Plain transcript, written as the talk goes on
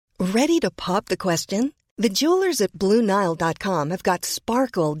Ready to pop the question? The jewelers at BlueNile.com have got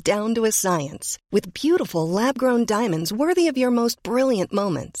sparkle down to a science with beautiful lab-grown diamonds worthy of your most brilliant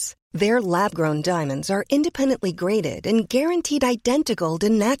moments. Their lab-grown diamonds are independently graded and guaranteed identical to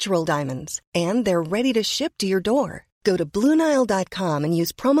natural diamonds, and they're ready to ship to your door. Go to BlueNile.com and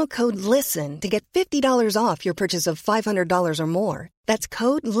use promo code LISTEN to get $50 off your purchase of $500 or more. That's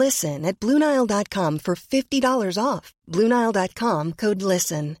code LISTEN at BlueNile.com for $50 off. BlueNile.com, code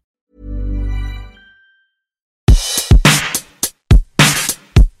LISTEN.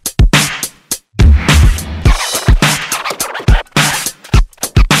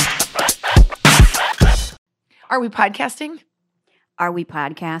 Are we podcasting? Are we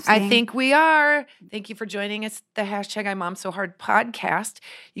podcasting? I think we are. Thank you for joining us. The hashtag I Mom So Hard podcast.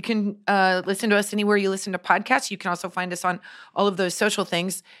 You can listen to us anywhere you listen to podcasts. You can also find us on all of those social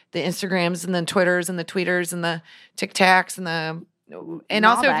things, the Instagrams and the Twitters and the tweeters and the TikToks and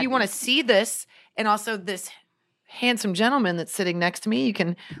also if you want to see this and also this handsome gentleman that's sitting next to me, you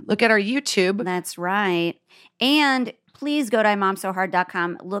can look at our YouTube. That's right. And please go to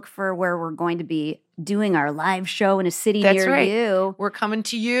imomsohard.com. Look for where we're going to be doing our live show in a city near you. We're coming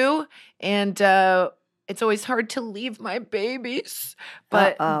to you, and it's always hard to leave my babies,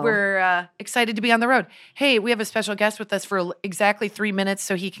 but we're excited to be on the road. Hey, we have a special guest with us for exactly 3 minutes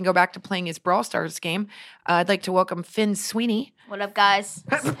so he can go back to playing his Brawl Stars game. I'd like to welcome Finn Sweeney. What up, guys?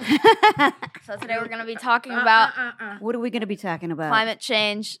 So today we're going to be talking about What are we going to be talking about? climate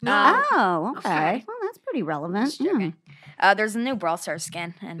change. Oh, okay. Well, that's pretty relevant. Okay. There's a new Brawl Stars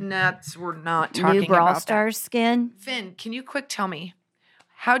skin. And We're not talking New Brawl about Stars skin. Finn, can you quick tell me,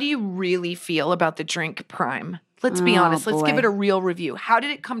 how do you really feel about the drink Prime? Let's be honest. Let's give it a real review. How did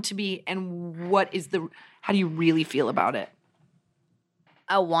it come to be, and how do you really feel about it?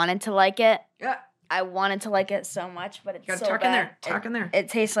 I wanted to like it. Yeah. I wanted to like it so much, but it's Gotta so talk bad. in there. Talk in there. It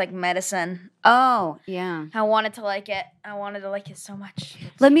tastes like medicine. Oh, yeah. I wanted to like it. I wanted to like it so much.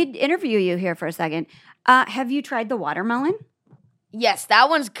 Let me interview you here for a second. Have you tried the watermelon? Yes, that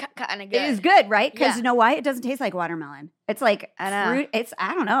one's kind of good. It is good, right? Because Yeah. you know why? It doesn't taste like watermelon. It's like fruit.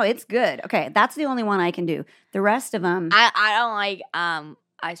 I don't know. It's good. Okay, that's the only one I can do. The rest of them. I don't like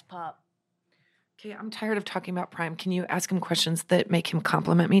ice pop. Okay, I'm tired of talking about Prime. Can you ask him questions that make him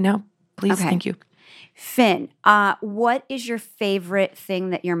compliment me now? Please, Okay. Thank you. Finn, what is your favorite thing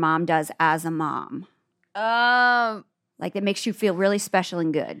that your mom does as a mom? Like that makes you feel really special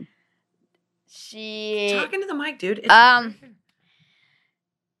and good? She Talking to the mic, dude.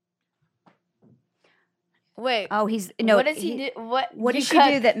 Wait. Oh, what does he do? What does she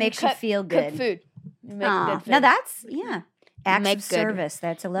do that makes you feel good? Cook food. You make Aw, good food. now that's acts Make of good- service.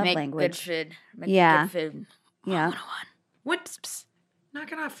 That's a love make language. good food. Make Yeah. good food. Yeah. What? Psst,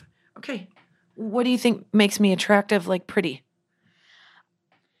 knock it off. Okay. What do you think makes me attractive, like pretty?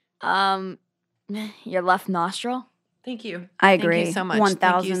 Your left nostril. Thank you. I agree. Thank you so much. 1,000%.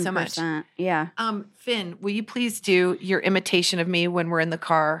 Thank you so much. Yeah. Finn, will you please do your imitation of me when we're in the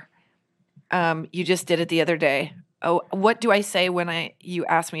car? You just did it the other day. Oh, what do I say when you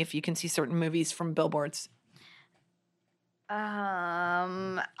ask me if you can see certain movies from billboards?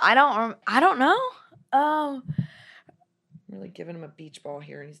 I don't know. Really giving him a beach ball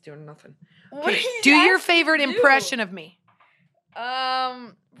here, and he's doing nothing. What Okay, are you do your asking favorite to do? impression of me.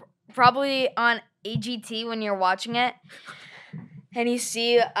 Probably on AGT when you're watching it, and you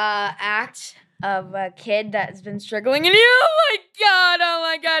see act of a kid that's been struggling, and oh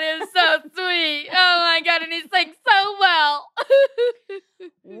my god, it's so sweet. Oh my god, and he sings so well.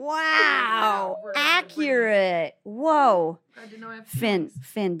 Wow. Accurate. Whoa. Glad to know I have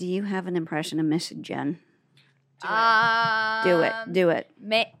Finn, do you have an impression of Miss Jen? Do Do it.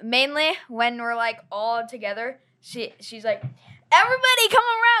 Mainly when we're like all together, she's like, everybody come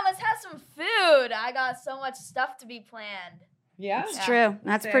around, let's have some food. I got so much stuff to be planned. Yeah? It's true.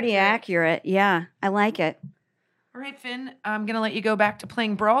 That's pretty accurate. Yeah, I like it. All right, Finn, I'm going to let you go back to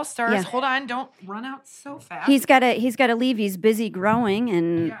playing Brawl Stars. Yeah. Hold on. Don't run out so fast. He's got to leave. He's busy growing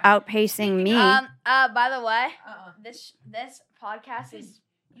and outpacing me. By the way, this podcast is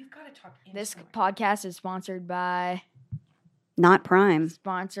You've got to talk. this podcast is sponsored by Not Prime.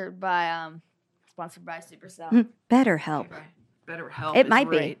 Supercell. Better help. Better help. It is might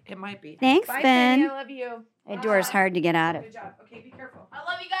be. right. It might be. Thanks, Bye, Finn. Fanny, I love you. That door's hard to get out of. Good job. Okay, be careful. I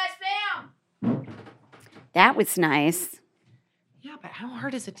love you guys, fam. That was nice. Yeah, but how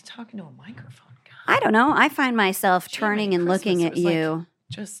hard is it to talk into a microphone? God. I don't know. I find myself Gee, turning Merry and looking Christmas. at It was, you. like,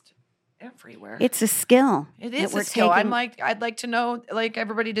 just everywhere. It's a skill. It that is we're a skill. taking- I'd like to know,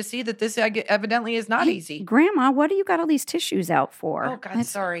 everybody to see that this evidently is not easy. Grandma, what do you got all these tissues out for? Oh God,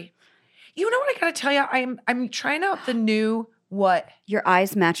 sorry. You know what I gotta tell you? I'm trying out the new What? Your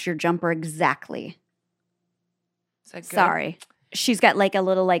eyes match your jumper exactly. Is that good? Sorry. She's got like a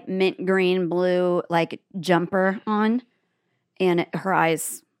little like mint green blue like jumper on, and her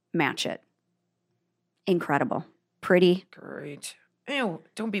eyes match it. Incredible. Pretty. Great. Ew,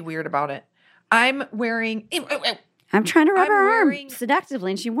 don't be weird about it. I'm wearing. Ew. I'm trying to rub I'm her wearing- arm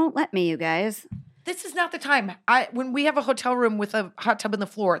seductively, and she won't let me, you guys. This is not the time. When we have a hotel room with a hot tub in the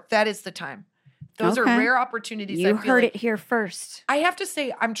floor, that is the time. Those are Okay. rare opportunities. You I feel heard like- it here first. I have to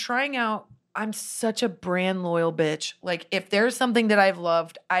say, I'm trying out. I'm such a brand loyal bitch. Like, if there's something that I've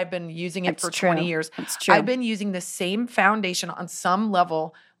loved, I've been using it It's for true. 20 years. It's true. I've been using the same foundation on some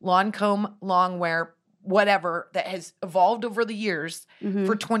level, Lancome, Longwear, whatever, that has evolved over the years Mhm.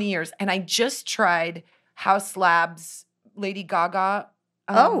 for 20 years. And I just tried House Labs Lady Gaga.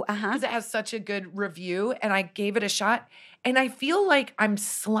 Because it has such a good review, and I gave it a shot, and I feel like I'm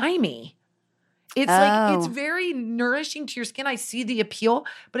slimy. It's like, it's Oh. very nourishing to your skin. I see the appeal,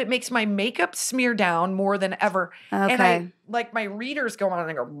 but it makes my makeup smear down more than ever. And Okay. my readers go on and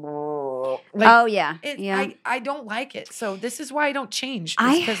I go, "Brrr." Like, Oh, yeah. it, Yeah. I don't like it. So this is why I don't change,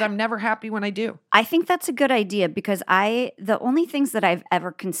 I- because I'm never happy when I do. I think that's a good idea because the only things that I've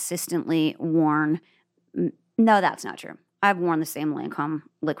ever consistently worn, no, that's not true. I've worn the same Lancome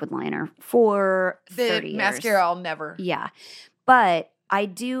liquid liner for 30 The years. mascara, I'll never. Yeah. But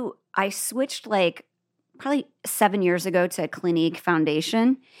I switched like probably 7 years ago to Clinique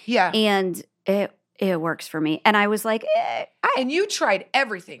foundation, Yeah. and it works for me. And I was like, And you tried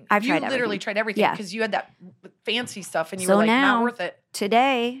everything. I've you tried literally everything. tried everything Yeah. because you had that fancy stuff and you So were like, now- not worth it.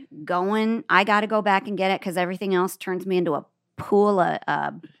 today I got to go back and get it because everything else turns me into a pool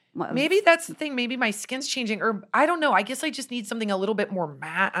of Maybe that's the thing. Maybe my skin's changing, or I don't know. I guess I just need something a little bit more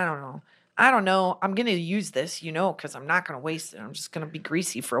matte. I don't know. I'm going to use this, because I'm not going to waste it. I'm just going to be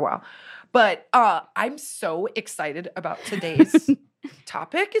greasy for a while. But I'm so excited about today's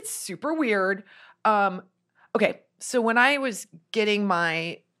topic. It's super weird. Okay. So when I was getting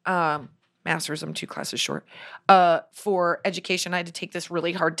my master's, I'm 2 classes short, for education, I had to take this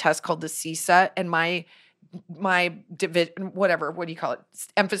really hard test called the CSET, and my whatever, what do you call it?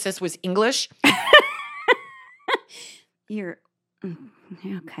 Emphasis was English. You're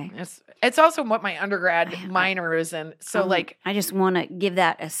okay. It's also what my undergrad minor is in. So I just want to give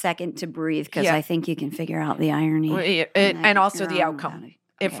that a second to breathe because Yeah. I think you can figure out the irony. and also the You're wrong outcome. about it.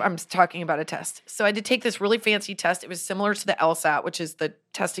 If Okay. I'm talking about a test. So I had to take this really fancy test. It was similar to the LSAT, which is the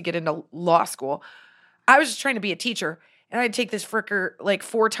test to get into law school. I was just trying to be a teacher, and I had to take this fricker like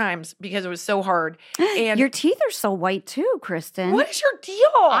 4 times because it was so hard. And Your teeth are so white too, Kristen. what is your deal?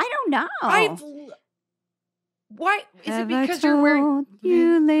 I don't know. Why is Have it I because you're wearing told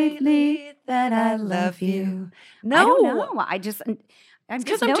you lately that I love you? No, I don't know. I'm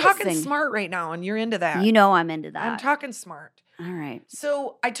Because just I'm talking noticing. smart right now, and you're into that. You know I'm into that. I'm talking smart. All right.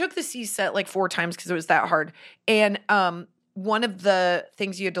 So I took the CSET like 4 times because it was that hard. And one of the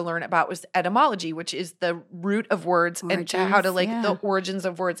things you had to learn about was etymology, which is the root of words and how to Origins, like yeah. the origins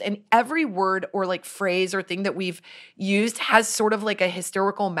of words. And every word or like phrase or thing that we've used has sort of like a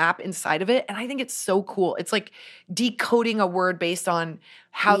historical map inside of it. And I think it's so cool. It's like decoding a word based on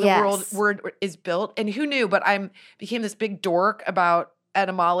how the Yes. word is built. And who knew, but I became this big dork about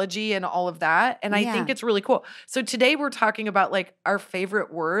etymology and all of that. And I think Yeah. it's really cool. So today we're talking about like our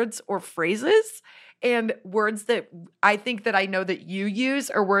favorite words or phrases, and words that I think that I know that you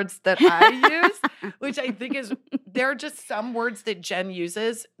use or words that I use, which I think is, there are just some words that Jen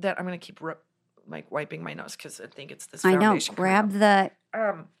uses that I'm going to keep wiping my nose because I think it's this I know. foundation. Grab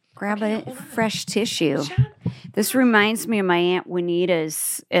Okay, a hold on. fresh tissue. Jen, This reminds me of my Aunt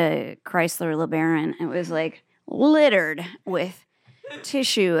Juanita's Chrysler LeBaron. It was like littered with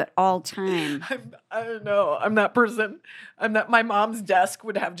tissue at all time. I don't know. I'm that person. My mom's desk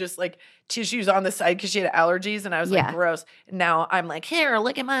would have just like tissues on the side because she had allergies, and I was like, Yeah. gross. And now I'm like, here,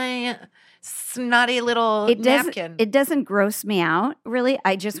 look at my snotty little napkin. It doesn't gross me out, really.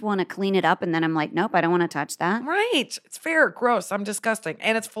 I just want to clean it up, and then I'm like, nope, I don't want to touch that. Right. It's fair. Gross. I'm disgusting.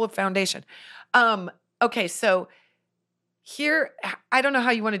 And it's full of foundation. Okay, so here, I don't know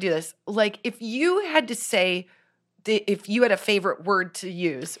how you want to do this. Like, if you had to say, if you had a favorite word to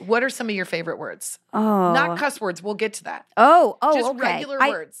use, what are some of your favorite words? Oh, Not cuss words. We'll get to that. Just okay. regular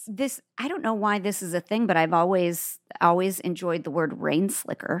words. I don't know why this is a thing, but I've always enjoyed the word rain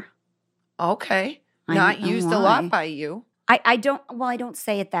slicker. Okay. I Not don't know used a lot why. by you. I don't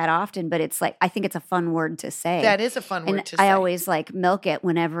say it that often, but it's like, I think it's a fun word to say. That is a fun word and to say. I always like milk it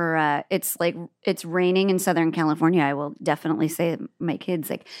whenever it's like it's raining in Southern California. I will definitely say to my kids,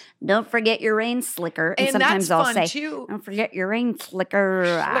 like, don't forget your rain slicker. And sometimes that's I'll fun say, too. don't forget your rain slicker.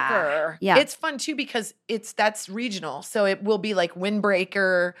 Slicker. Yeah. It's fun too because that's regional. So it will be like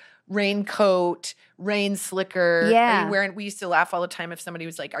windbreaker, raincoat, rain slicker. Yeah. Are you wearing, we used to laugh all the time if somebody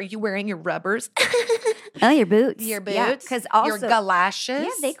was like, are you wearing your rubbers? Oh, your boots. Your boots? Yeah, because also your galoshes? Yeah,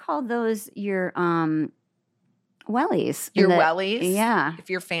 they call those your wellies. Your wellies? Yeah. If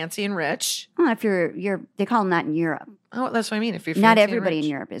you're fancy and rich. Oh, if you're they call them that in Europe. Oh, that's what I mean. If you're fancy Not and everybody rich.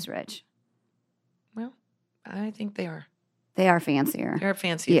 in Europe is rich. Well, I think they are. They are fancier. They're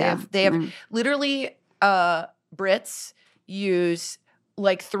fancy. Yeah. They have Mm. literally Brits use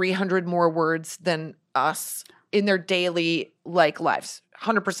like 300 more words than us in their daily like lives.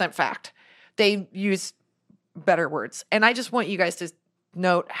 100% fact. They use better words. And I just want you guys to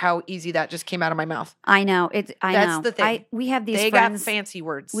note how easy that just came out of my mouth. I know. I That's know. the thing. We have these They friends. got fancy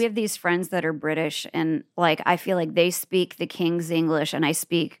words. We have these friends that are British, and like I feel like they speak the King's English, and I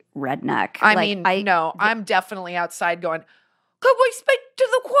speak redneck. I Like, mean, no, I'm definitely outside going, could we speak to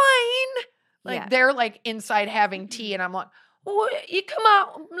the Queen? Like Yeah. they're like inside having tea, and I'm like, well, you come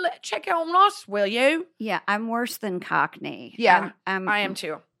out, check out on us, will you? Yeah, I'm worse than Cockney. Yeah, I'm, I am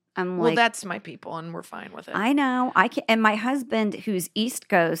too. I'm Well, like, that's my people, and we're fine with it. I know. I can, and my husband, who's East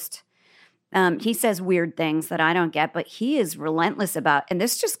Coast, he says weird things that I don't get, but he is relentless about. And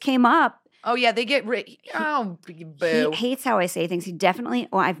this just came up. Oh yeah, they get oh boo. He hates how I say things. He definitely,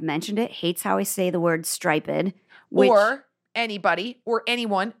 well, I've mentioned it, hates how I say the word striped, which Or anybody or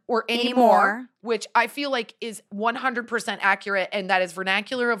anyone or anymore, which I feel like is 100% accurate, and that is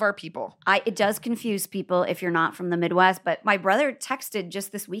vernacular of our people. it does confuse people if you're not from the Midwest. But my brother texted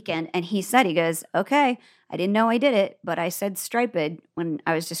just this weekend, and he said, he goes, okay, I didn't know I did it, but I said striped when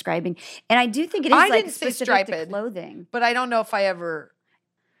I was describing. And I do think it is I like didn't say specific to striped. clothing. But I don't know if I ever.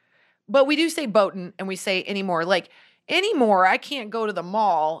 But we do say boatin', and we say anymore. Like anymore, I can't go to the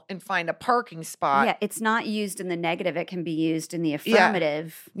mall and find a parking spot. Yeah, it's not used in the negative. It can be used in the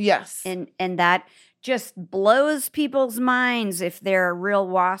affirmative. Yes. And that just blows people's minds if they're a real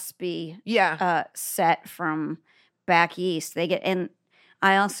waspy Yeah. set from back east. They get, and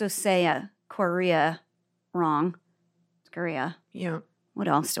I also say Korea wrong. It's Korea. Yeah. What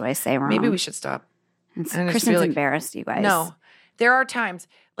else do I say wrong? Maybe we should stop. It's, I just Kristen's feel like- embarrassed, you guys. No, there are times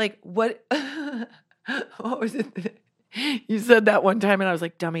like what? What was it? You said that one time, and I was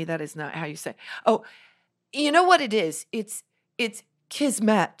like, "Dummy, that is not how you say." Oh, you know what it is? It's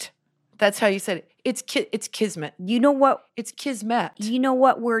kismet. That's how you said it. It's kismet. You know what? It's kismet. You know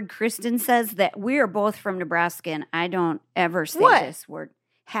what word Kristen says that we are both from Nebraska, and I don't ever say What? this word.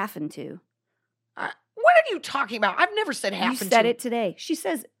 Happen to. What are you talking about? I've never said happen You to. said it today. She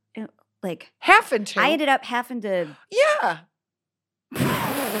says, like, Happen to. I ended up having to. Yeah.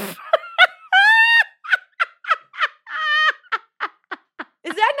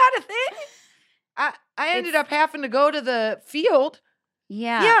 Is that not a thing? I ended up having to go to the field.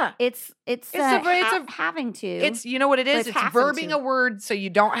 Yeah. Yeah. It's having to. It's you know what it is? it's It's having verbing to. a word so you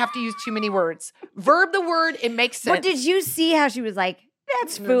don't have to use too many words. Verb the word, it makes sense. But did you see how she was like,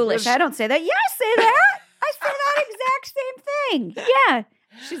 that's No, foolish. there's- I don't say that. Yeah, I say that. I say that exact same thing. Yeah.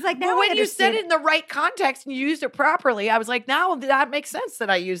 She's like, now Well, I when you said understand it in the right context and you used it properly, I was like, now that makes sense that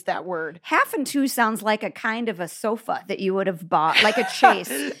I used that word. Half and two sounds like a kind of a sofa that you would have bought, like a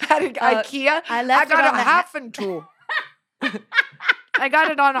chase. At IKEA, I left it got on a the half and two. I got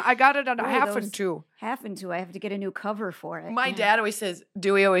it on a Ooh, half those- and two. Half and two. I have to get a new cover for it. My Yeah. dad always says,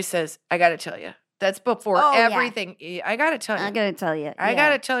 Dewey always says, I got to tell you. That's before Oh, yeah. everything. I got to tell you. I gotta tell you. I got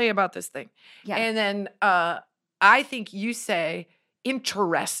to tell you about this thing. Yeah. And then I think you say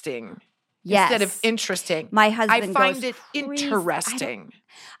interesting Yes. instead of interesting. My I husband find goes it crazy. interesting.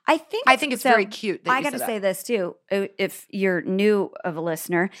 I think it's so. very cute. That I you got to said say that. this too. If you're new of a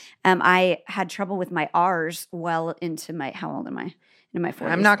listener, I had trouble with my R's well into my. How old am I? Into my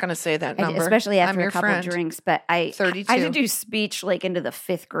 40s. I'm not going to say that number. Especially I'm after a your couple friend. of drinks. But I 32. had to do speech like into the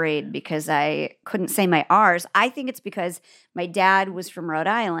 5th grade because I couldn't say my R's. I think it's because my dad was from Rhode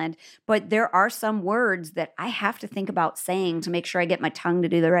Island, but there are some words that I have to think about saying to make sure I get my tongue to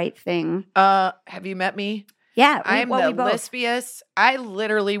do the right thing. Have you met me? Yeah, I'm we the both. Lispius. I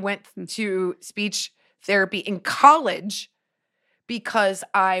literally went to speech therapy in college because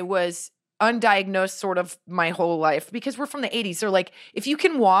I was undiagnosed sort of my whole life because we're from the 80s. So like if you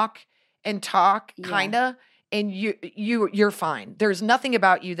can walk and talk Yeah. kinda and you're fine. There's nothing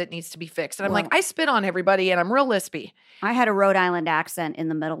about you that needs to be fixed. And I'm Well- like, I spit on everybody and I'm real lispy. I had a Rhode Island accent in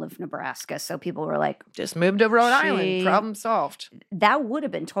the middle of Nebraska, so people were like, Just moved to Rhode Island. She- Problem solved. that would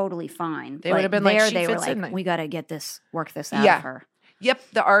have been totally fine. They But would have been like, there she they were fits in like, there. we got to work this out Yeah. of her. Yep,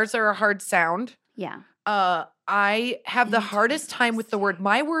 the R's are a hard sound. Yeah. I have the hardest time with the word.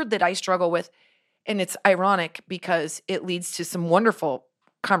 My word that I struggle with, and it's ironic because it leads to some wonderful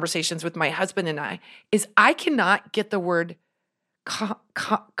conversations with my husband and I, is I cannot get the word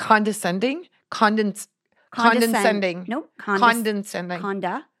condescending. Condescending. Nope.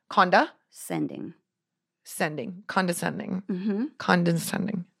 Condescending. Condescending. Sending. Condescending. Mm-hmm.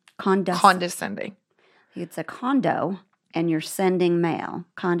 Condescending. Condes- Condescending. It's a condo, and you're sending mail.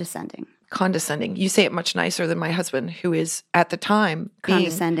 Condescending. Condescending. You say it much nicer than my husband, who is at the time being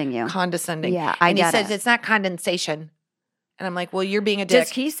Condescending you. condescending. Yeah, I and he get says it. it's not condensation. And I'm like, well, you're being a dick. Does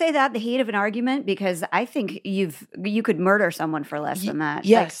he say that in the heat of an argument? Because I think you could murder someone for less than that. Like,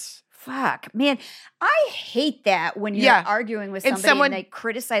 Yes. fuck, man, I hate that when you're Yeah. arguing with And somebody someone- and they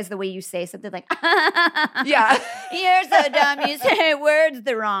criticize the way you say something like, Yeah. you're so dumb, you say words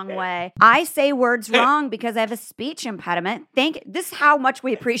the wrong way. I say words wrong because I have a speech impediment. This is how much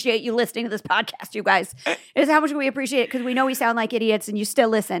we appreciate you listening to this podcast, you guys. This is how much we appreciate it because we know we sound like idiots and you still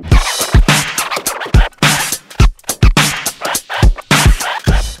listen.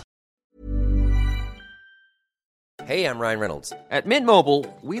 Hey, I'm Ryan Reynolds. At Mint Mobile,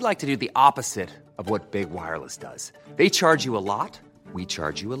 we like to do the opposite of what Big Wireless does. They charge you a lot, we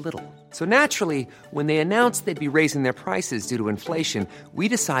charge you a little. So naturally, when they announced they'd be raising their prices due to inflation, we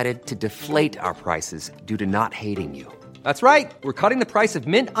decided to deflate our prices due to not hating you. That's right. We're cutting the price of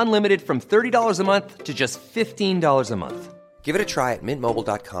Mint Unlimited from $30 a month to just $15 a month. Give it a try at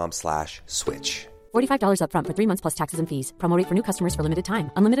mintmobile.com/switch. $45 up front for 3 months plus taxes and fees. Promo rate for new customers for limited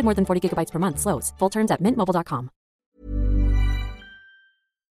time. Unlimited more than 40 gigabytes per month. Slows full terms at mintmobile.com.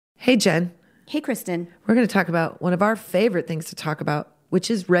 Hey, Jen, Hey, Kristen. we're going to talk about one of our favorite things to talk about, which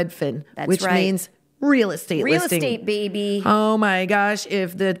is Redfin, That's which right. means real estate Real listing. estate, baby. Oh my gosh.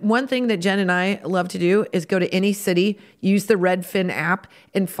 If the one thing that Jen and I love to do is go to any city, use the Redfin app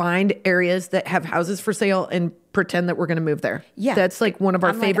and find areas that have houses for sale and pretend that we're going to move there. Yeah. That's like one of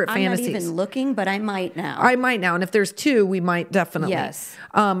our I'm favorite I'm fantasies. not even looking, but I might now. I might now. And if there's two, we might definitely. Yes.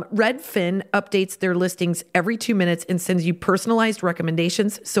 Redfin updates their listings every 2 minutes and sends you personalized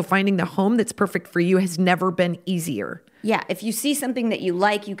recommendations. So finding the home that's perfect for you has never been easier. Yeah, if you see something that you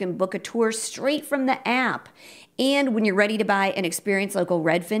like, you can book a tour straight from the app. And when you're ready to buy, an experienced local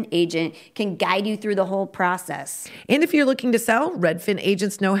Redfin agent can guide you through the whole process. And if you're looking to sell, Redfin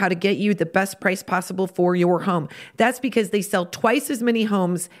agents know how to get you the best price possible for your home. That's because they sell twice as many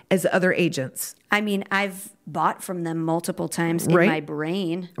homes as other agents. I mean, I've bought from them multiple times in Right. my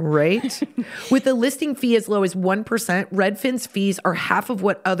brain. Right? With a listing fee as low as 1%, Redfin's fees are half of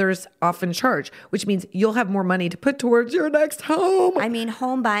what others often charge, which means you'll have more money to put towards your next home. I mean,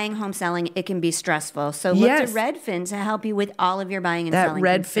 home buying, home selling, it can be stressful. So look Yes. to Redfin to help you with all of your buying and That selling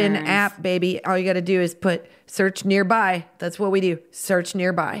Redfin concerns. app, baby, all you got to do is put search nearby. That's what we do. Search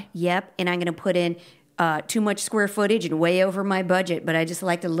nearby. Yep, and I'm going to put in too much square footage and way over my budget, but I just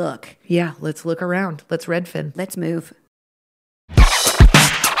like to look. Yeah, let's look around. Let's Redfin. Let's move.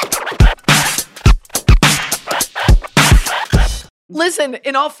 Listen,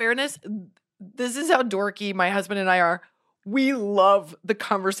 in all fairness, this is how dorky my husband and I are. We love the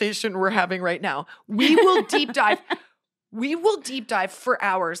conversation we're having right now. We will deep dive. We will deep dive for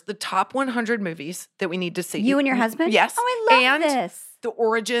hours the top 100 movies that we need to see. You and your husband? Yes. Oh, I love and this. the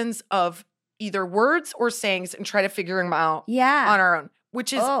origins of either words or sayings and try to figure them out Yeah. on our own,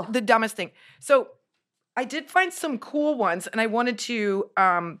 which is Oh. the dumbest thing. So I did find some cool ones and I wanted to,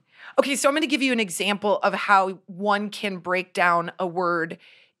 okay, so I'm going to give you an example of how one can break down a word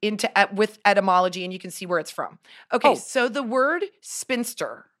into with etymology and you can see where it's from. Okay, Oh. so the word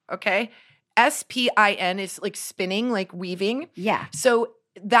spinster, okay? S-P-I-N is like spinning, like weaving. Yeah. So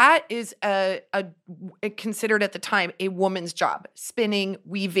that is considered at the time a woman's job. Spinning,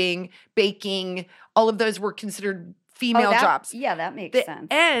 weaving, baking, all of those were considered female jobs. Yeah, that makes The sense.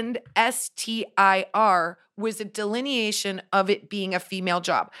 end, S-T-I-R, was a delineation of it being a female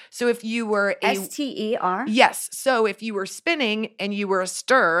job. So if you were a S-T-E-R? yes, so if you were spinning and you were a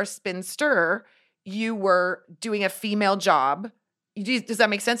spinster, you were doing a female job. Does that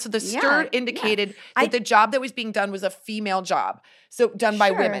make sense? So the stir Yeah, indicated I- that the job that was being done was a female job, so done by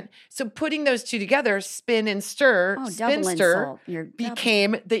Sure. women. So putting those two together, spin and stir, Oh, double spinster insult. You're double-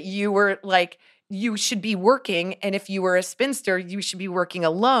 became that you were like you should be working, and if you were a spinster, you should be working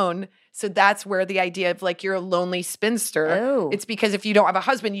alone. So that's where the idea of like you're a lonely spinster. Oh. It's because if you don't have a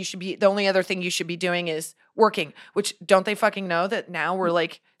husband, you should be the only other thing you should be doing is working, which don't they fucking know that now we're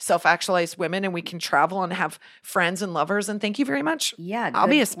like self-actualized women and we can travel and have friends and lovers and thank you very much. Yeah, I'll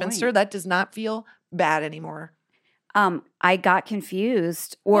be good a spinster. point. That does not feel bad anymore. I got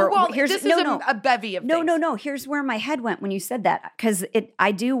confused. Or well, here's this no, is no. a bevy of No, things. no, no. Here's where my head went when you said that. Because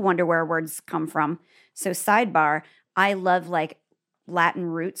I do wonder where words come from. So sidebar, I love like Latin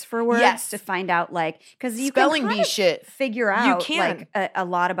roots for words Yes. to find out like, because you Spelling can bee kind of shit. figure You out can. like a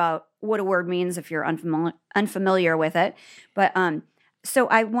lot about what a word means if you're unfamiliar with it. But so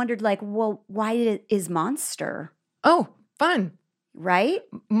I wondered like, well, why is monster, Oh, fun. right?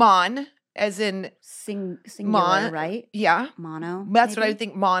 Mon, as in, Singular, right? yeah. Mono. That's what I maybe? would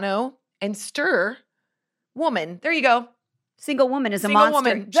think. Mono and stir, woman. There you go. Single woman is a Single monster.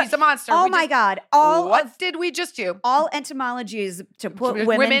 woman. She's a monster. Oh We my just- God. What did we just do? All etymologies to put With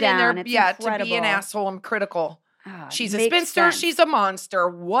women in down. their, It's yeah, incredible. to be an asshole. I'm critical. Ah, She's a makes spinster. sense. She's a monster.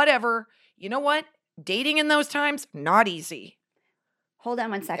 Whatever. You know what? Dating in those times, not easy. Hold on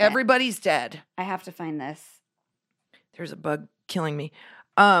one second. Everybody's dead. I have to find this. There's a bug killing me.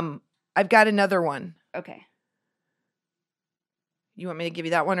 I've got another one. Okay. You want me to give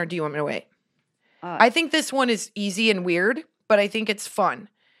you that one or do you want me to wait? Uh, I think this one is easy and weird, but I think it's fun.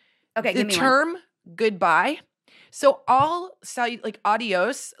 okay. The Give me one. term goodbye. So all like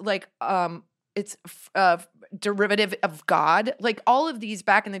adios, like it's derivative of God. Like all of these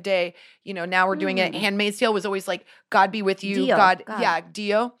back in the day, you know, now we're doing it. Handmaid's Tale was always like God be with you, Dio, God. God. Yeah,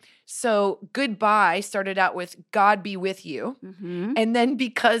 Dio. So goodbye started out with God be with you. Mhm. And then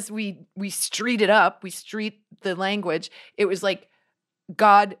because we street it up, we street the language, it was like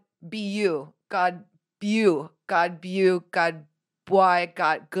God be you, God be you, God be you, God boy,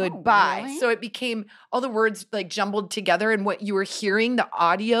 God goodbye. really? So it became all the words like jumbled together, and what you were hearing, the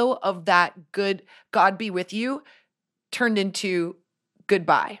audio of that good God be with you turned into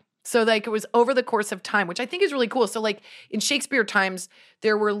goodbye. So like it was over the course of time, which I think is really cool. So like in Shakespeare times,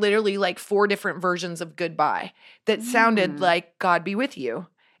 there were literally like 4 different versions of goodbye that sounded like God be with you.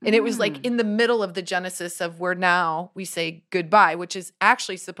 And it was like in the middle of the genesis of where now we say goodbye, which is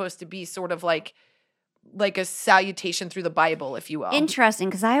actually supposed to be sort of like a salutation through the Bible, if you will. Interesting,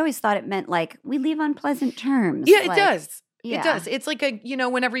 because I always thought it meant like we leave on pleasant terms. Yeah, it like- does. yeah. It does. It's like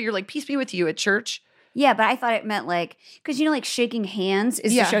whenever you're like, peace be with you at church. Yeah, but I thought it meant like, because like shaking hands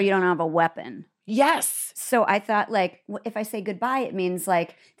is Yeah. to show you don't have a weapon. Yes. So I thought like, if I say goodbye, it means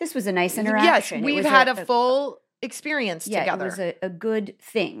like this was a nice interaction. Yes, It we've was had a full experience yeah, together. it was a good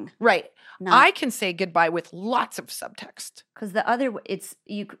thing. Right. Not, I can say goodbye with lots of subtext. because the other it's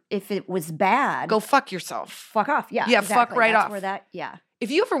you. If it was bad, Go fuck yourself. fuck off. Yeah, Yeah, fuck exactly. right That's off. Where that yeah. If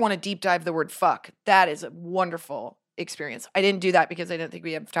you ever want to deep dive the word fuck, that is a wonderful experience. I didn't do that because I didn't think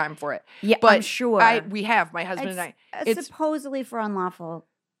we have time for it. Yeah, But I'm sure. we have, my husband and I. It's supposedly for unlawful.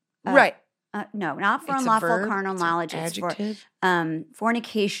 right. No, not for It's a unlawful verb, carnal it's an knowledge. It's for adjective.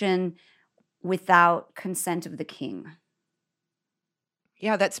 fornication without consent of the king.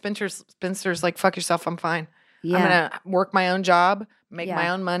 Yeah, that spinster's like, fuck yourself, I'm fine. Yeah, I'm going to work my own job, make Yeah. my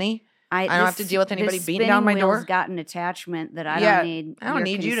own money. I don't have to deal with anybody this beating down my spinning wheel's door. got an attachment that I Yeah, don't need. I don't your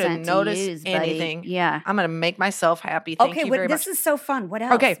need you to consent notice use, buddy. anything. Yeah. I'm going to make myself happy. Thank Okay. you very This much. is so fun. What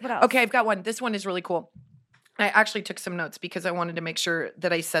else? Okay. What else? Okay, I've got one. This one is really cool. I actually took some notes because I wanted to make sure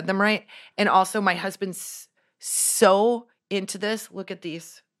that I said them right. And also, my husband's so into this. Look at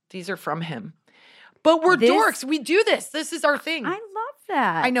these. These are from him. But we're This- dorks. We do this. This is our thing. I love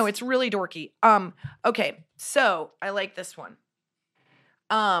that. I know it's really dorky. Okay, so I like this one.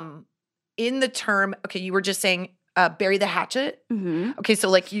 In the term, okay, you were just saying bury the hatchet. Mhm. Okay, so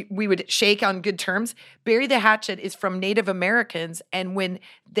like we would shake on good terms. Bury the hatchet is from Native Americans, and when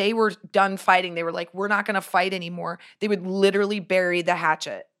they were done fighting, they were like, "We're not going to fight anymore." They would literally bury the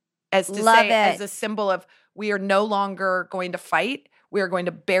hatchet, as to Love say, as it. a symbol of we are no longer going to fight. We are going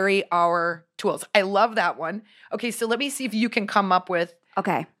to bury our tools. I love that one. Okay, so let me see if you can come up with.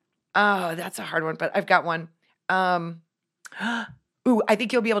 Okay. Oh, that's a hard one, but I've got one. Ooh, I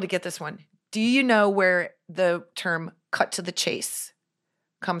think you'll be able to get this one. Do you know where the term cut to the chase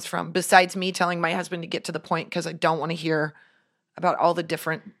comes from? Besides me telling my husband to get to the point because I don't want to hear about all the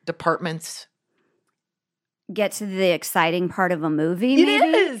different departments. Get to the exciting part of a movie. It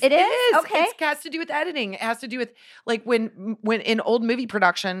maybe is. It is. Okay. It has to do with editing. It has to do with like when in old movie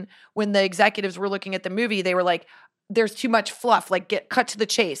production, when the executives were looking at the movie, they were like, there's too much fluff, like get cut to the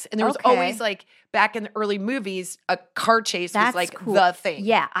chase. And there was Okay. always like back in the early movies, a car chase That's was like cool. the thing.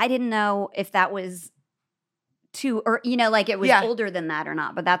 Yeah, I didn't know if that was too, or like it was Yeah. older than that or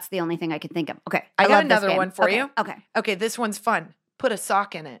not. But that's the only thing I could think of. Okay, I got love this another game. one for Okay, you. Okay. Okay, this one's fun. Put a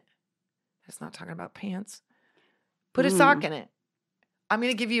sock in it. It's not talking about pants. Put a sock in it. I'm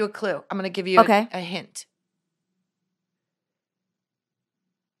going to give you a clue. I'm going to give you a hint.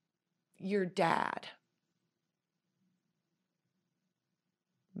 Your dad.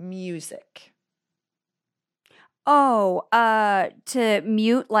 Music. Oh, to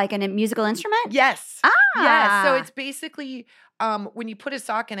mute like a musical instrument? Yes. Ah. Yes. So it's basically when you put a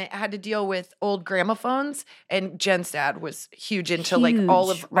sock in it, it had to deal with old gramophones. And Jen's dad was huge into like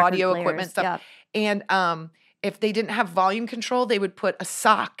all of Huge record audio players, equipment stuff. yep. And if they didn't have volume control, they would put a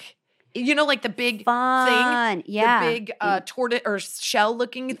sock. You know, like the big Fun. thing, Yeah. the big tortoise or shell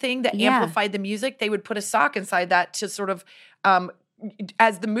looking thing that Yeah. amplified the music. They would put a sock inside that to sort of,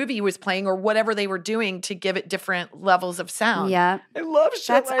 as the movie was playing or whatever they were doing, to give it different levels of sound. Yeah. I love shit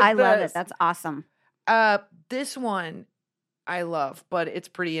That's like I love this. it. That's awesome. This one I love, but it's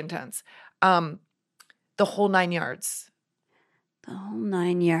pretty intense. The whole 9 yards. The whole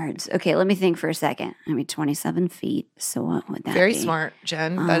 9 yards. Okay, let me think for a second. 27 feet. So what would that Very be? smart,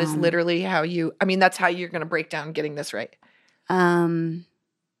 Jen. That is literally how you, that's how you're going to break down getting this right.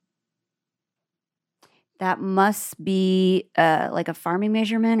 That must be like a farming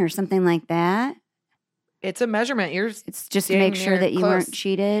measurement or something like that. It's a measurement. It's just to Dang make sure near that you close. weren't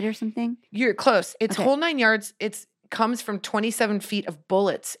cheated or something. You're close. It's Okay. whole 9 yards. It's comes from 27 feet of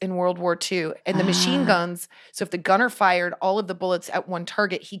bullets in World War II and the machine guns. So if the gunner fired all of the bullets at one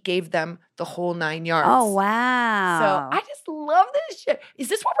target, he gave them the whole 9 yards. Oh, wow. So I just love this shit. Is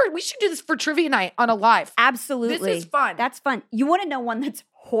this what we should do this for trivia night on a live? Absolutely. This is fun. That's fun. You want to know one that's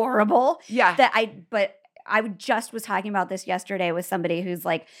horrible? Yeah. But I just was talking about this yesterday with somebody who's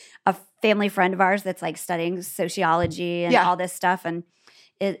like a family friend of ours that's like studying sociology and Yeah. all this stuff and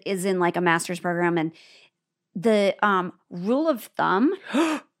is in like a master's program. And the rule of thumb,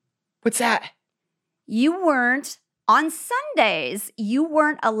 What's that? on Sundays, you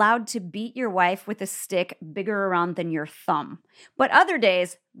weren't allowed to beat your wife with a stick bigger around than your thumb. But other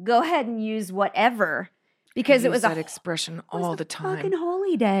days, go ahead and use whatever because I it was use that a expression it was all a the time. fucking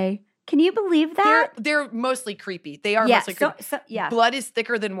holy day. Can you believe that? They're mostly creepy. They are Yeah, mostly creepy. yeah. Blood is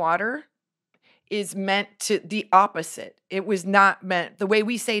thicker than water is meant to the opposite. It was not meant the way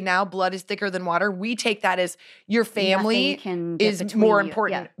we say now blood is thicker than water. We take that as your family Nothing can get is between more you.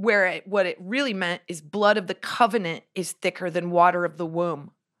 important. Yeah. Where what it really meant is blood of the covenant is thicker than water of the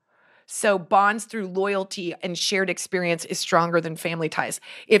womb. So bonds through loyalty and shared experience is stronger than family ties.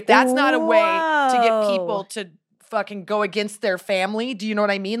 If that's not a way to get people Whoa. to fucking go against their family, do you know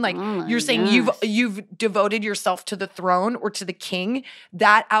what I mean? Like Oh my you're saying gosh. you've devoted yourself to the throne or to the king,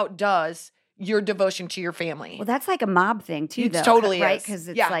 that outdoes your devotion to your family. Well, that's like a mob thing too, It though. totally right? is. Because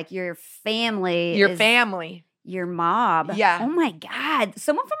it's Yeah. like your family, your is family. your mob. Yeah. Oh my god,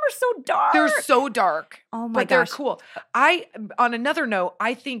 some of them are so dark. They're so dark. Oh my but they're gosh. cool. On another note,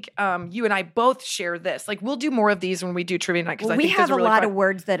 I think you and I both share this. Like we'll do more of these when we do trivia night because Well, I we think have those a are really lot fun. of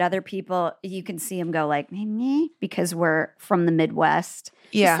words that other people you can see them go like meh, because we're from the Midwest.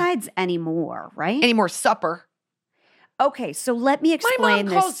 Yeah. Besides anymore, right? Any more supper? Okay, so let me My explain mom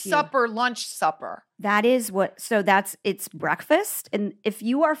this calls to you. supper lunch supper. That is what. So it's breakfast, and if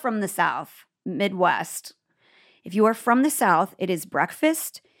you are from the South, Midwest, if you are from the South, it is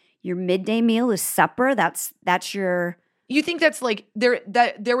breakfast. Your midday meal is supper. That's your. You think that's like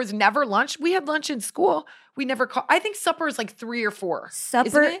there was never lunch? We had lunch in school. We never call. I think supper is like 3 or 4. Supper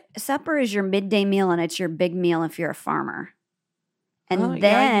Isn't it? supper is your midday meal, and it's your big meal if you're a farmer. And Oh, yeah,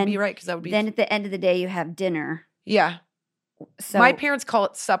 then you'd be right because that would be. then at the end of the day, you have dinner. yeah, So my parents call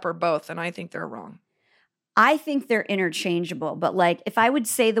it supper both, and I think they're wrong. I think they're interchangeable. But like, if I would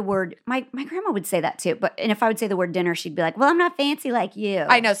say the word, my grandma would say that too. And if I would say the word dinner, she'd be like, "Well, I'm not fancy like you."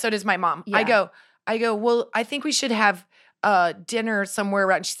 I know. So does my mom. Yeah. I go. Well, I think we should have dinner somewhere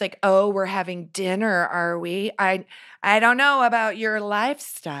around. She's like, "Oh, we're having dinner, are we?" I don't know about your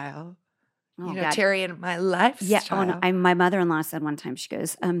lifestyle. Oh, you know, God. Terry and my lifestyle. Yeah. Oh, no. My mother-in-law said one time, she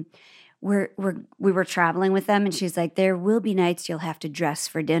goes, we were traveling with them, and she's like, "There will be nights you'll have to dress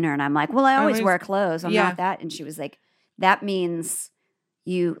for dinner." And I'm like, "Well, I always Always- wear clothes. I'm yeah. not that." And she was like, "That means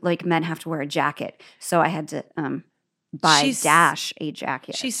you like men have to wear a jacket." So I had to buy She's- Dash a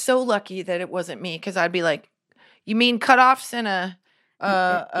jacket. She's so lucky that it wasn't me because I'd be like, "You mean cutoffs and a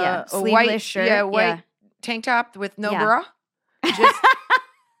yeah, a sleeveless white shirt, white yeah. tank top with no Yeah. bra?" Just,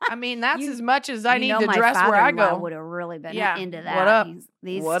 I mean, that's You- as much as I You need know to my dress where I father-in-law go. would have really been Yeah. into that. What up?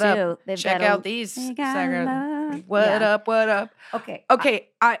 These What two, up? they've Check got out these. they got Sagar- love. What Yeah. up? What up? Okay. Okay,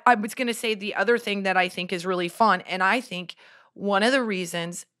 I was going to say the other thing that I think is really fun, and I think one of the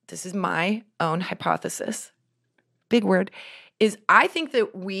reasons, this is my own hypothesis, big word, is I think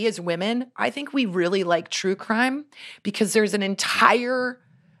that we as women, I think we really like true crime because there's an entire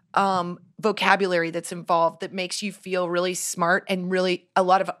vocabulary that's involved that makes you feel really smart and really a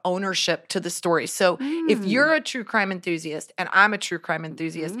lot of ownership to the story. So if you're a true crime enthusiast and I'm a true crime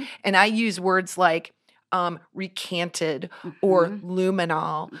enthusiast and I use words like recanted or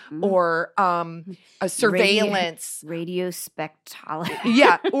luminol or a surveillance. Radio spectrology.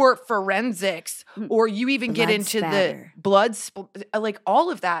 Yeah, or forensics, or you even get Blood into spatter. the blood, like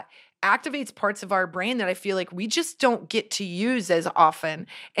all of that activates parts of our brain that I feel like we just don't get to use as often.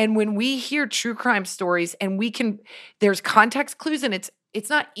 And when we hear true crime stories and there's context clues and it's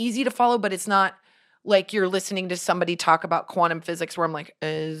not easy to follow, but it's not like you're listening to somebody talk about quantum physics where I'm like,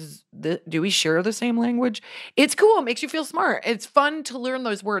 do we share the same language? It's cool. It makes you feel smart. It's fun to learn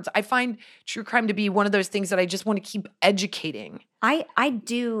those words. I find true crime to be one of those things that I just want to keep educating. I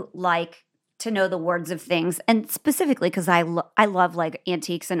do like to know the words of things, and specifically because I love like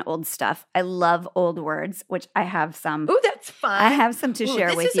antiques and old stuff. I love old words, which I have some. Ooh, that's fun. I have some to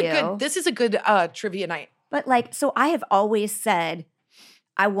share with you. This is a good trivia night. But like, so I have always said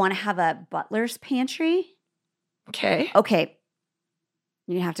I want to have a butler's pantry. Okay. Okay.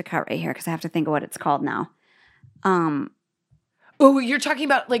 You have to cut right here because I have to think of what it's called now. Oh, you're talking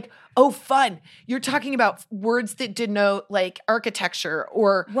about like, fun. You're talking about words that denote like architecture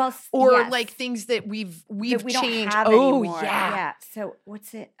or yes. like things that we've that we changed. Don't have anymore. Yeah. So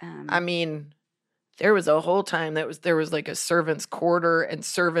what's it? I mean, there was a whole time there was like a servant's quarter and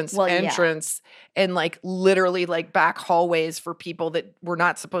servant's entrance and like literally like back hallways for people that were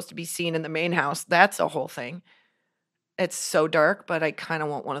not supposed to be seen in the main house. That's a whole thing. It's so dark, but I kind of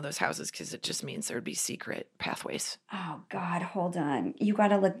want one of those houses because it just means there would be secret pathways. Oh God, hold on. You got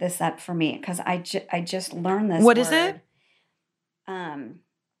to look this up for me because I just learned this. What is it?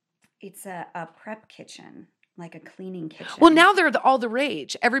 It's a prep kitchen, like a cleaning kitchen. Well, now they're all the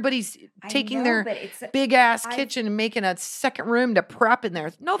rage. Everybody's taking their big ass kitchen and making a second room to prep in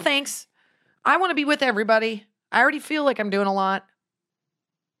there. No thanks. I want to be with everybody. I already feel like I'm doing a lot.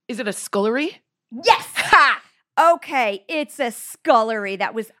 Is it a scullery? Yes. Ha! Okay, it's a scullery.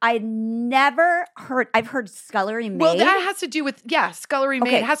 I've heard scullery maid. Well, that has to do with, scullery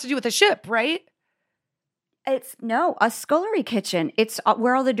maid has to do with a ship, right? It's a scullery kitchen. It's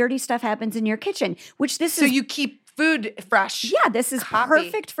where all the dirty stuff happens in your kitchen, So you keep food fresh. Yeah, this is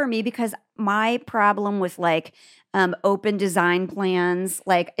perfect for me because my problem with like open design plans,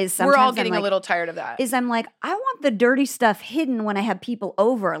 like is sometimes we're all getting a little tired of that. I'm like, I want the dirty stuff hidden when I have people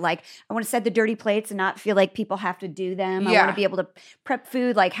over. Like I want to set the dirty plates and not feel like people have to do them. I want to be able to prep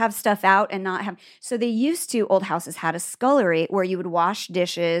food, like have stuff out and not have. So they used to, old houses had a scullery where you would wash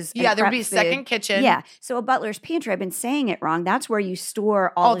dishes. Yeah, there would be a second kitchen. Yeah. So a butler's pantry, I've been saying it wrong. That's where you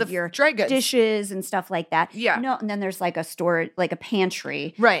store all of your dry goods, dishes and stuff like that. Yeah. No, and then there's like a store, like a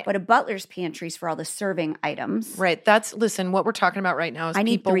pantry. Right. But a butler's pantry is for all the serving items. Right. Listen, what we're talking about right now is I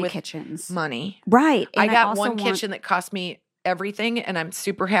need people 3 with kitchens. money. Right. And I got one kitchen that cost me everything and I'm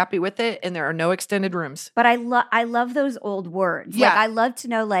super happy with it and there are no extended rooms. But I love those old words. Yeah. Like I love to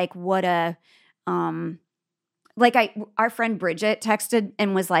know like what our friend Bridget texted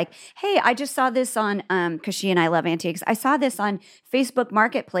and was like, "Hey, I just saw this on cuz she and I love antiques. I saw this on Facebook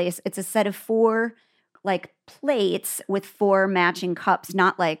Marketplace. It's a set of 4 like plates with 4 matching cups,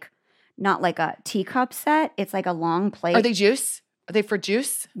 not like a teacup set. It's like a long plate." Are they juice? Are they for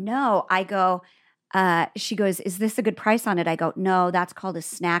juice? No, I go, she goes, "Is this a good price on it?" I go, "No, that's called a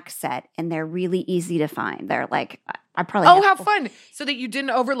snack set. And they're really easy to find. They're like, I probably how fun. So that you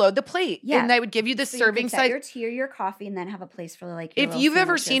didn't overload the plate. Yeah. And they would give you the serving size. Your tea or your coffee and then have a place for like if you've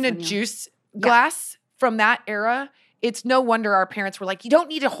ever seen a juice glass from that era, it's no wonder our parents were like, you don't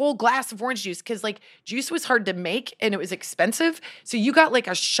need a whole glass of orange juice because like juice was hard to make and it was expensive. So you got like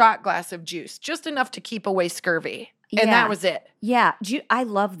a shot glass of juice, just enough to keep away scurvy. And that was it. Yeah. I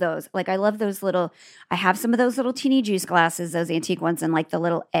love those. Like I love those I have some of those little teeny juice glasses, those antique ones and like the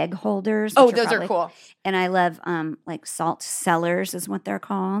little egg holders. Oh, those are cool. And I love like salt cellars is what they're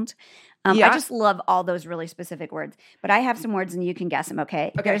called. I just love all those really specific words. But I have some words and you can guess them,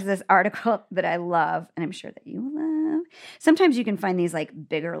 okay? There's this article that I love and I'm sure that you love. Sometimes you can find these like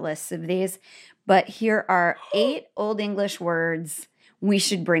bigger lists of these. But here are 8 Old English words we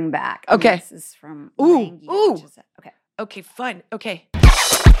should bring back. Okay. And this is from Langy, which is okay. Okay, fun. Okay.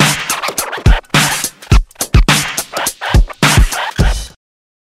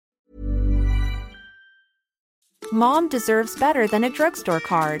 Mom deserves better than a drugstore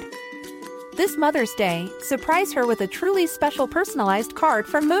card. This Mother's Day, surprise her with a truly special personalized card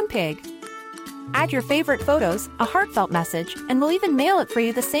from Moonpig. Add your favorite photos, a heartfelt message, and we'll even mail it for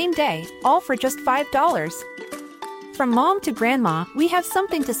you the same day, all for just $5. From mom to grandma, we have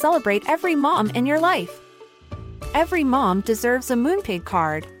something to celebrate every mom in your life. Every mom deserves a Moonpig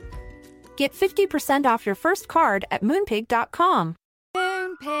card. Get 50% off your first card at Moonpig.com.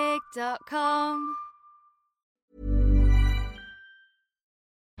 Moonpig.com.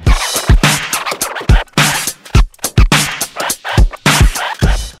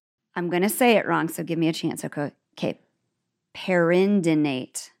 I'm going to say it wrong, so give me a chance. Okay.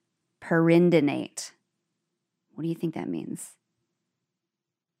 Perindinate. Perindinate. What do you think that means?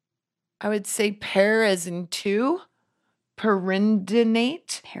 I would say pair as in two.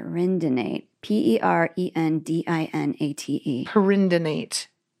 Perindinate. Perindinate. Perendinate. Perindinate.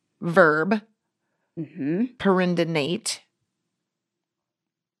 Verb. Mm-hmm. Perindinate.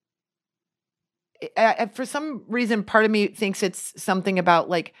 For some reason, part of me thinks it's something about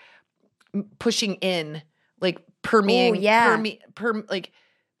like pushing in, like permeating. Oh, yeah. Like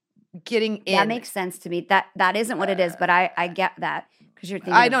getting in. That makes sense to me. That isn't what it is, but I get that because you're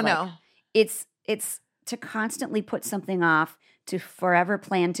thinking. I don't know. It's to constantly put something off, to forever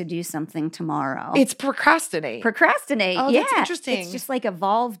plan to do something tomorrow. It's procrastinate. Procrastinate. Oh, yeah. that's interesting. It's just like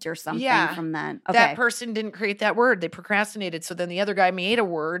evolved or something from then. Okay. That person didn't create that word. They procrastinated. So then the other guy made a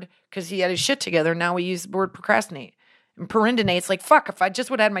word because he had his shit together. Now we use the word procrastinate. And perindinate's like, fuck, if I just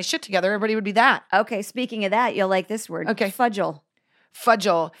would have had my shit together, everybody would be that. Okay, speaking of that, you'll like this word. Okay. Fudgel.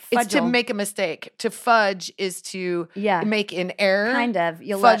 Fudgel. It's to Fudgel. make a mistake. To fudge is to make an error. Kind of.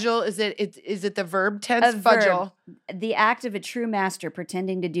 Fudgel, is it the verb tense? Fudgel. The act of a true master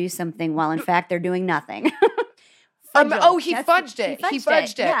pretending to do something while in fact they're doing nothing. He That's- fudged it. He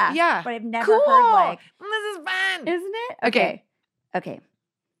fudged it. Yeah. But I've never Cool. heard like, This is fun. isn't it? Okay.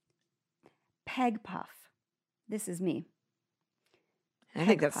 Peg puff. This is me. I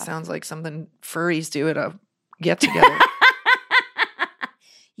think that puff. sounds like something furries do at a get together.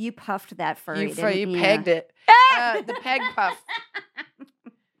 You puffed that furry, didn't You you? pegged it. The peg puff.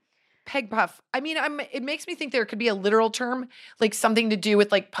 Peg puff. I mean, it makes me think there could be a literal term, like something to do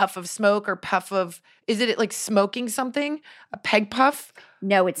with like puff of smoke or puff of, is it like smoking something? A peg puff?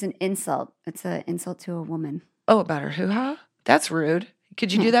 No, it's an insult. It's an insult to a woman. Oh, about her hoo-ha? That's rude.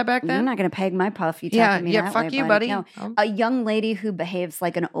 Could you do that back You're then? not going to peg my puff. You talk to me that fuck way, you, buddy. No. Oh. A young lady who behaves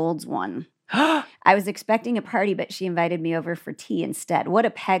like an old one. I was expecting a party, but she invited me over for tea instead. What a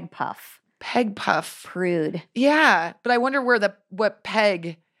peg puff. Peg puff. Prude. Yeah, but I wonder what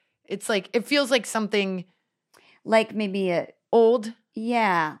peg. It's like, it feels like something Like maybe old.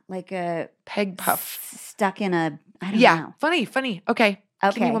 like a Peg puff. stuck in a, I don't know. Funny. Okay.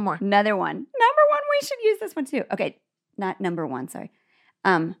 Give me one more. Another one. Number one. We should use this one too. Okay. Not number one. Sorry.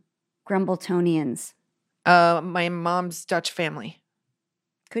 Grumbletonians. My mom's Dutch family.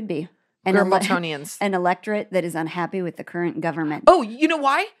 Could be. Grumbletonians. An electorate that is unhappy with the current government. Oh, you know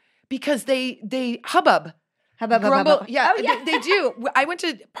why? Because they hubbub. Grumble. Yeah, Oh, yeah. They do. I went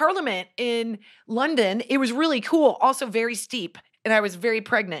to Parliament in London. It was really cool. Also very steep. And I was very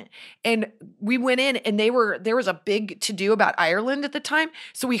pregnant. And we went in and there was a big to-do about Ireland at the time.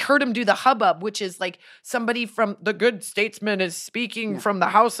 So we heard them do the hubbub, which is like somebody from the good statesman is speaking from the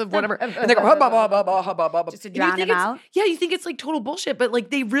house of whatever. And they go hubbub, hubbub, hubbub, hubbub. Just to And you drown think him it's- out? Yeah, you think it's like total bullshit, but like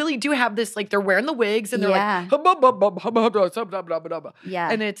they really do have this, like they're wearing the wigs and they're Yeah. like hubbub, hubbub, hubbub, hubbub, hubbub, hubbub.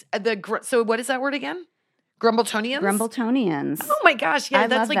 Yeah. And it's so what is that word again? Grumbletonians? Grumbletonians. Oh my gosh, yeah, I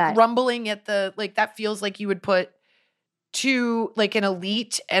that's love like that. grumbling at the, like that feels like you would put two, like an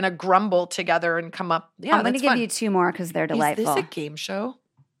elite and a grumble together and come up. Yeah, I'm going to that's give fun. you two more because they're delightful. Is this a game show?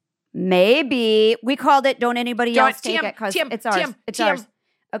 Maybe. We called it Don't Anybody Don't- Else Take TM, It because TM, it's ours. TM, It's TM. ours.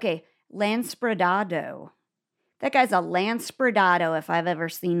 Okay. Lanspredado. That guy's a Lanspredado if I've ever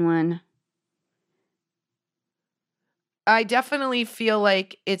seen one. I definitely feel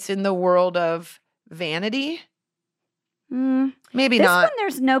like it's in the world of vanity. Maybe This not. one,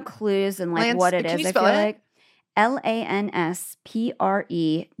 there's no clues in like Lans- what it can is. you I spell feel it? like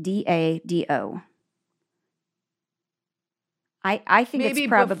Lanspreadado. I think Maybe it's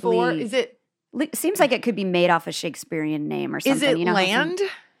probably before. Is it seems like it could be made off a Shakespearean name or something. is it you know, how some- land?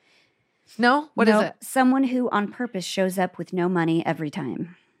 No? What is No, it? Someone who on purpose shows up with no money every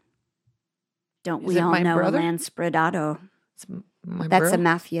time. Don't Is we it all my know brother? a Lanspreadado? It's my That's bro? a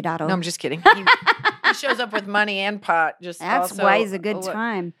Mafiadato. No, I'm just kidding. He shows up with money and pot. Just That's also, why he's a good what-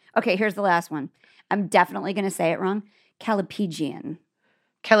 time. Okay, here's the last one. I'm definitely going to say it wrong. Calipegian.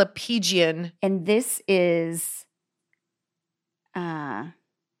 Calipegian. And this is a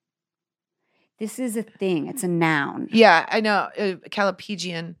thing. It's a noun. Yeah, I know.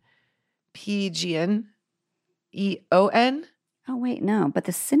 Calipegian. Pigian. EON. Oh wait, no, but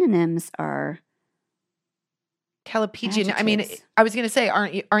the synonyms are Calipegian. I mean, Adjectives. I was going to say,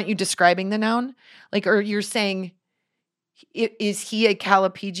 aren't you describing the noun? Like, or you're saying, is he a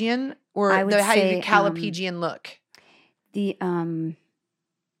Calipegian, or I would how say, did Calipegian look? the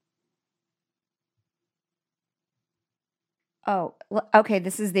Oh, okay.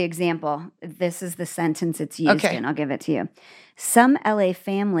 This is the example. This is the sentence it's used Okay. in. I'll give it to you. Some LA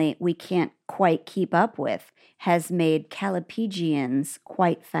family we can't quite keep up with has made Calipigians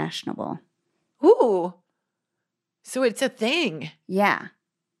quite fashionable. Ooh. So it's a thing. Yeah.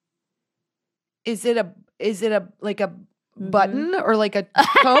 Is it a like a Mm-hmm. button or like a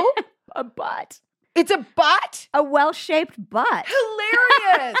toe? A butt. It's a butt? A well-shaped butt.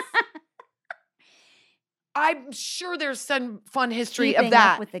 Hilarious. I'm sure there's some fun history Keeping of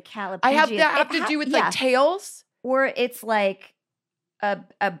that. up with the Calipigians. I have that have to do with like tails. Or it's like a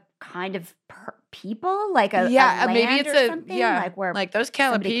kind of people, like a Maybe land it's or a something, like where those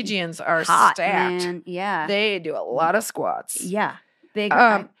somebody Calipigians are hot, stacked. man. Yeah, They do a lot of squats. yeah, big.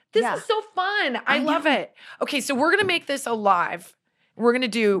 This yeah. is so fun. I I love know. it. Okay, so we're gonna make this alive. We're gonna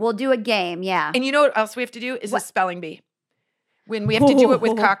do, We'll do a game. Yeah. and you know what else we have to do is What? a spelling bee. When we have to do it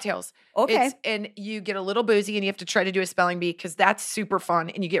with cocktails. Okay. And you get a little boozy and you have to try to do a spelling bee because that's super fun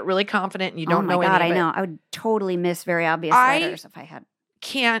and you get really confident and you don't oh my know god, any of I it. know. I would totally miss very obvious I- letters if I had.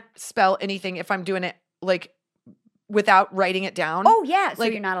 Can't spell anything if I'm doing it like without writing it down. Oh yeah, so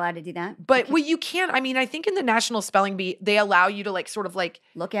like- you're not allowed to do that. But well, you can. I mean, I think in the National Spelling Bee, they allow you to like sort of like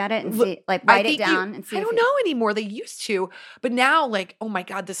Look at it and Look, see, like I write it think you- down and see. I if don't it- know anymore. They used to, but now like, oh my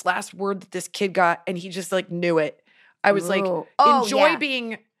god, this last word that this kid got, and he just like knew it. I was like, Ooh. Oh, enjoy yeah.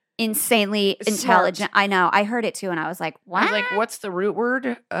 being. Insanely Smart. intelligent. I know. I heard it too, and I was like, I "What? was like, what's the root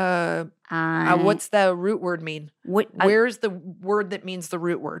word? What's the root word mean? what? Where's the word that means the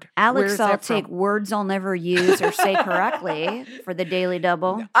root word? Alex, Where's I'll that from? take words I'll never use or say correctly for the Daily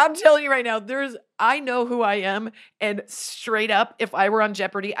Double. I'm telling you right now, I know who I am, and straight up, if I were on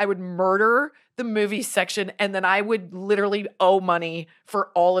Jeopardy, I would murder the movie section, and then I would literally owe money for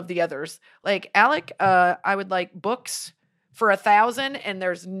all of the others. Like Alec, I would like books for 1,000, and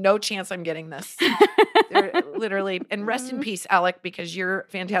there's no chance I'm getting this. They're literally, and rest in peace, Alec, because you're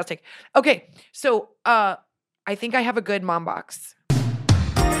fantastic. Okay, so I think I have a good mom box.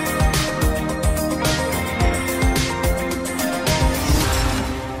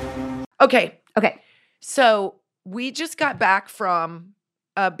 Okay, Okay. so we just got back from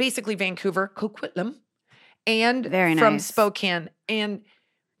basically Vancouver, Coquitlam, and Very from nice. Spokane. And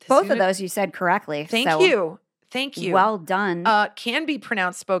this Both is of gonna- those you said correctly. Thank so you. Thank you. Well done. Can be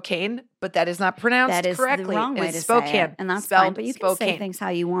pronounced Spokane, but that is not pronounced that is correctly. the wrong way It's to Spokane, say it, and that's spelled fine. But you can say Spokane. things how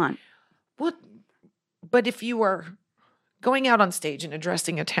you want. Well, but if you are going out on stage and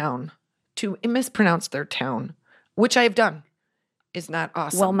addressing a town to mispronounce their town, which I have done, is not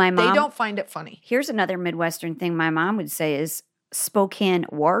awesome. Well, my they mom- don't find it funny. Here's another Midwestern thing my mom would say is Spokane,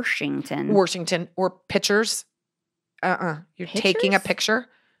 Washington. Washington or pictures. You're taking a Pictures? picture.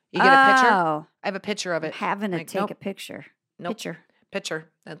 You get a picture. Oh, I have a picture of I'm it. having to Like, take nope, a picture. nope. Picture.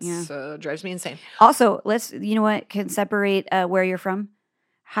 That's Yeah. drives me insane. Also, you know what can separate where you're from?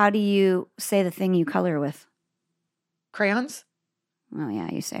 How do you say the thing you color with? Crayons. Oh, yeah,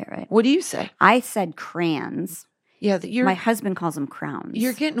 you say it right. What do you say? I said crayons. Yeah, you're My husband calls them crowns.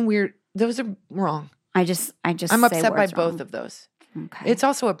 you're getting weird. Those are wrong. I just I'm say upset by words both wrong. of those. Okay. It's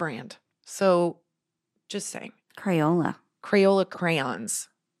also a brand. So just saying. Crayola. Crayola crayons.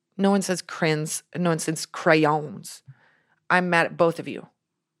 No one says crayons. No one says crayons. I'm mad at both of you.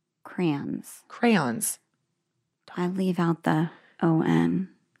 Crayons. Crayons. I leave out the O-N,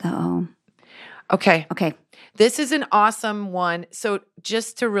 the O. Okay. Okay. This is an awesome one. So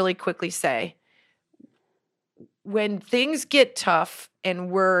just to really quickly say, when things get tough and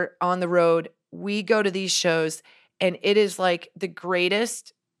we're on the road, we go to these shows and it is like the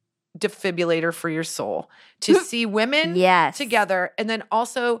greatest defibrillator for your soul to see women Yes. together. And then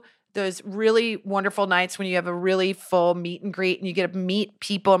also those really wonderful nights when you have a really full meet and greet and you get to meet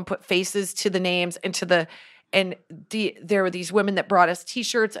people and put faces to the names and to the, there were these women that brought us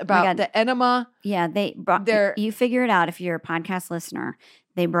t-shirts about God. the enema. Yeah, they brought. They're- You figure it out if you're a podcast listener.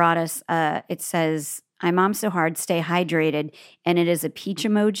 They brought us. It says, "I mom so hard, stay hydrated," and it is a peach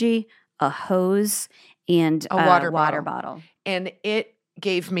emoji, a hose, and A water bottle. And it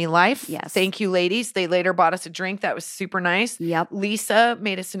gave me life. Yes. Thank you, ladies. They later bought us a drink. That was super nice. Yep, Lisa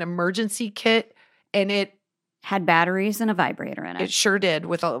made us an emergency kit, and it had batteries and a vibrator in it. it sure did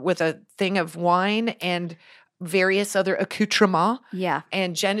with a thing of wine and various other accoutrements. Yeah,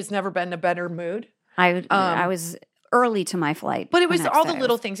 And Jen has never been in a better mood. I was early to my flight, But it was next all day. the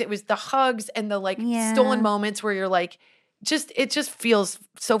little things. It was the hugs and the like Yeah. stolen moments where you're like, it just feels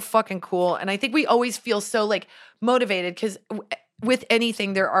so fucking cool. And I think we always feel so like motivated because with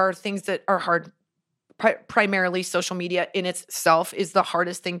anything, there are things that are hard. Primarily social media in itself is the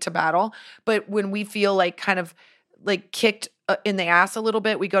hardest thing to battle. But when we feel like kind of like kicked in the ass a little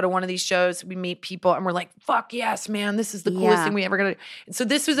bit. We go to one of these shows, we meet people, and we're like, fuck yes, man, this is the coolest Yeah. thing we ever got to do. And so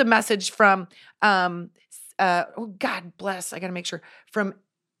this was a message from, oh, God bless, I got to make sure, from,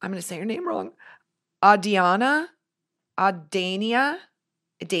 I'm going to say her name wrong, Adania? I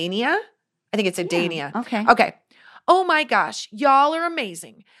think it's Adania. Okay. Okay. Oh my gosh, y'all are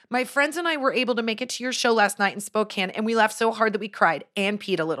amazing. My friends and I were able to make it to your show last night in Spokane, and we laughed so hard that we cried and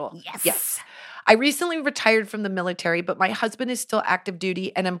peed a little. Yes. I recently retired from the military, but my husband is still active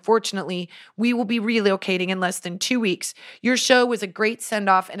duty, and unfortunately, we will be relocating in less than 2 weeks. Your show was a great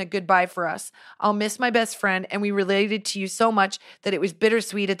send-off and a goodbye for us. I'll miss my best friend, and we related to you so much that it was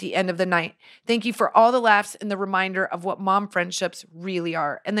bittersweet at the end of the night. Thank you for all the laughs and the reminder of what mom friendships really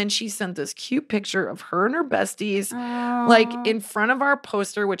are. And then she sent this cute picture of her and her besties, like in front of our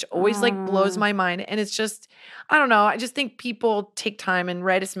poster, which always like blows my mind. And it's just, I don't know. I just think people take time and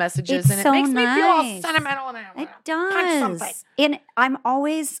write us messages, It's and it so makes me feel all nice. sentimental. And It punch something. does. And I'm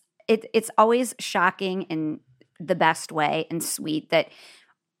always, it's always shocking in the best way and sweet that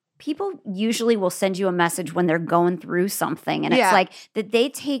people usually will send you a message when they're going through something. And Yeah. it's like that they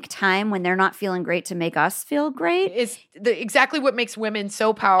take time when they're not feeling great to make us feel great. It's exactly what makes women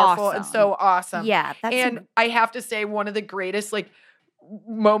so powerful and so awesome. Yeah. And I have to say, one of the greatest like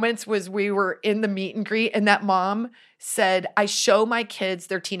moments was we were in the meet and greet, and that mom said, I show my kids,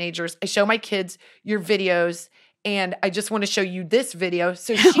 they're teenagers, I show my kids your videos, and I just want to show you this video.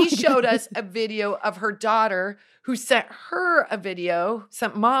 So she showed us a video of her daughter who sent her a video,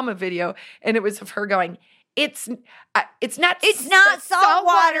 sent mom a video, and it was of her going, it's not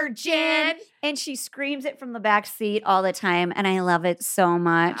saltwater, Jen. And she screams it from the back seat all the time. And I love it so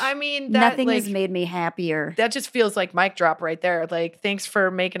much. I mean, that, nothing like, has made me happier. that just feels like mic drop right there. Like, thanks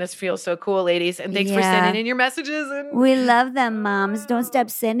for making us feel so cool, ladies. And thanks for Yeah. sending in your messages. And We love them, moms. Don't stop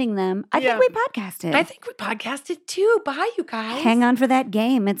sending them. I Yeah. think we podcasted. I think we podcasted too. Bye, you guys. Hang on for that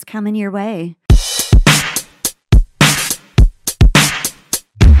game. It's coming your way.